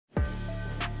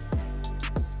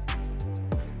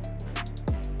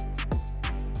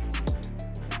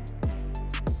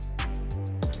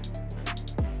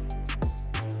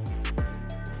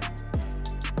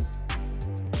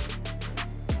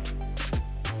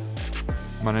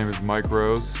My name is Mike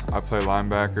Rose. I play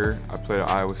linebacker. I played at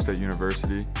Iowa State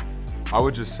University. I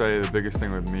would just say the biggest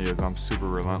thing with me is I'm super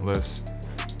relentless,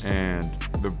 and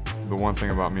the one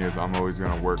thing about me is I'm always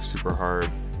going to work super hard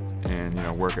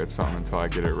and work at something until I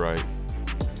get it right.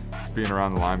 Just being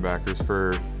around the linebackers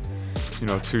for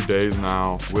 2 days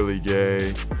now, Willie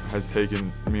Gay has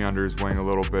taken me under his wing a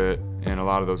little bit, and a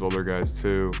lot of those older guys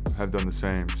too have done the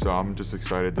same. So I'm just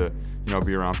excited to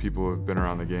be around people who have been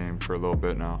around the game for a little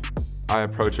bit now. I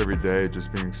approach every day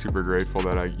just being super grateful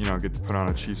that I get to put on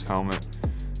a Chiefs helmet,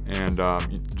 and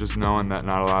just knowing that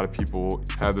not a lot of people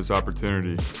have this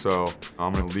opportunity. So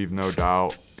I'm going to leave no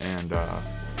doubt and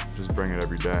just bring it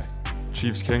every day.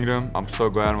 Chiefs Kingdom, I'm so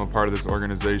glad I'm a part of this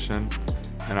organization,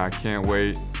 and I can't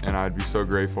wait, and I'd be so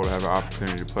grateful to have an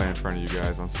opportunity to play in front of you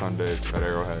guys on Sundays at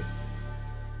Arrowhead.